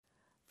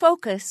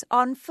Focus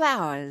on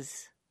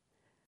flowers.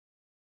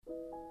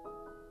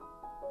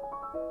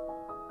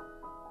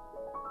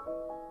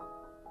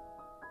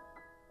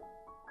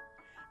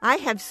 I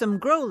have some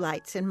grow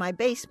lights in my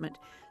basement,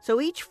 so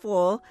each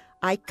fall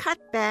I cut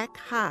back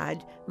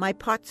hard my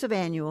pots of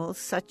annuals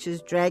such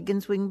as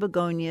dragon's wing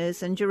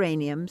begonias and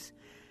geraniums,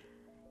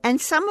 and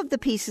some of the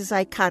pieces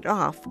I cut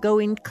off go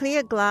in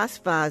clear glass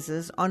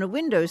vases on a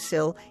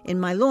windowsill in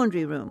my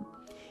laundry room.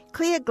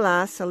 Clear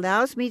glass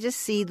allows me to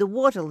see the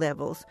water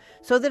levels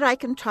so that I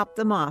can top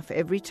them off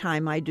every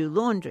time I do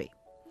laundry.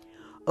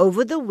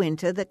 Over the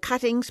winter, the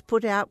cuttings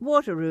put out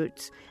water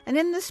roots, and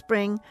in the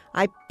spring,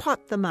 I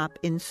pot them up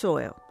in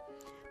soil.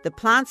 The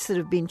plants that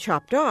have been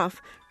chopped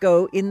off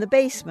go in the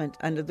basement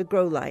under the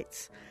grow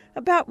lights.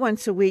 About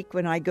once a week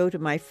when I go to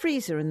my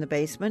freezer in the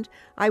basement,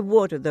 I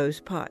water those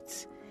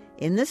pots.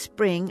 In the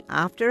spring,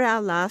 after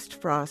our last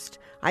frost,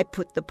 I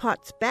put the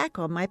pots back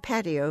on my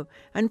patio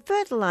and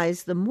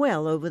fertilize them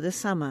well over the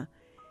summer.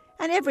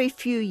 And every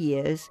few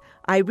years,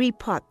 I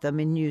repot them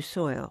in new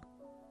soil.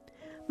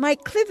 My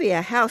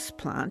Clivia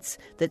houseplants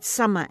that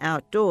summer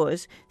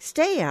outdoors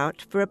stay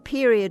out for a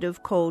period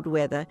of cold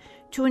weather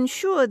to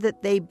ensure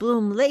that they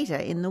bloom later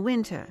in the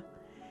winter.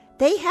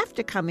 They have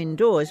to come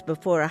indoors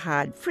before a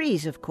hard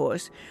freeze, of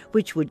course,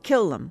 which would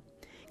kill them.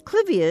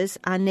 Clivias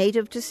are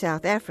native to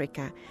South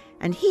Africa,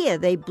 and here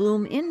they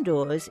bloom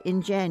indoors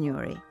in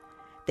January.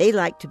 They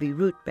like to be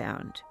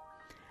root-bound.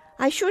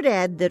 I should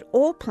add that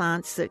all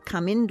plants that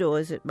come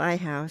indoors at my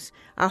house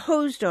are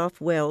hosed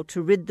off well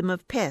to rid them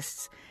of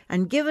pests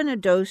and given a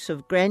dose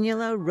of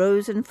granular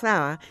rose and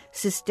flower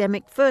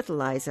systemic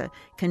fertilizer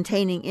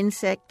containing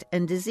insect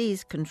and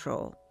disease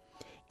control.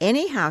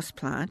 Any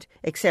houseplant,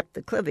 except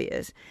the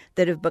clivias,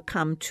 that have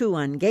become too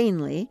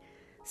ungainly,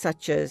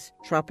 such as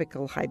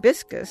tropical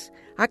hibiscus,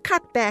 are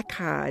cut back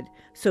hard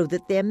so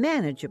that they're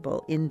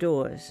manageable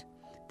indoors.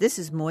 This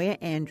is Moya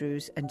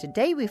Andrews, and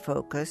today we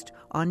focused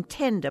on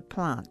tender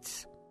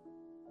plants.